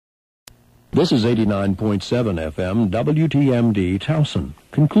This is 89.7 FM, WTMD Towson,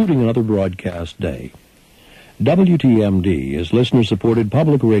 concluding another broadcast day. WTMD is listener-supported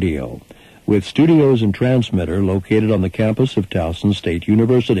public radio with studios and transmitter located on the campus of Towson State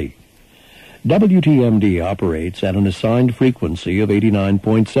University. WTMD operates at an assigned frequency of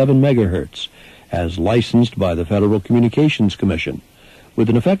 89.7 megahertz, as licensed by the Federal Communications Commission, with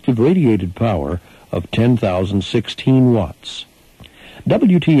an effective radiated power of 10,016 watts.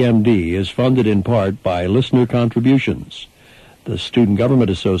 WTMD is funded in part by listener contributions, the Student Government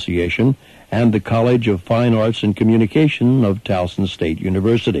Association, and the College of Fine Arts and Communication of Towson State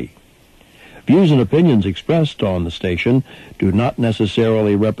University. Views and opinions expressed on the station do not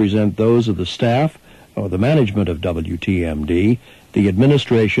necessarily represent those of the staff or the management of WTMD, the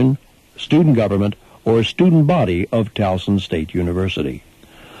administration, student government, or student body of Towson State University.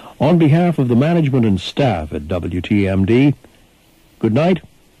 On behalf of the management and staff at WTMD, good night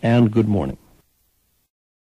and good morning.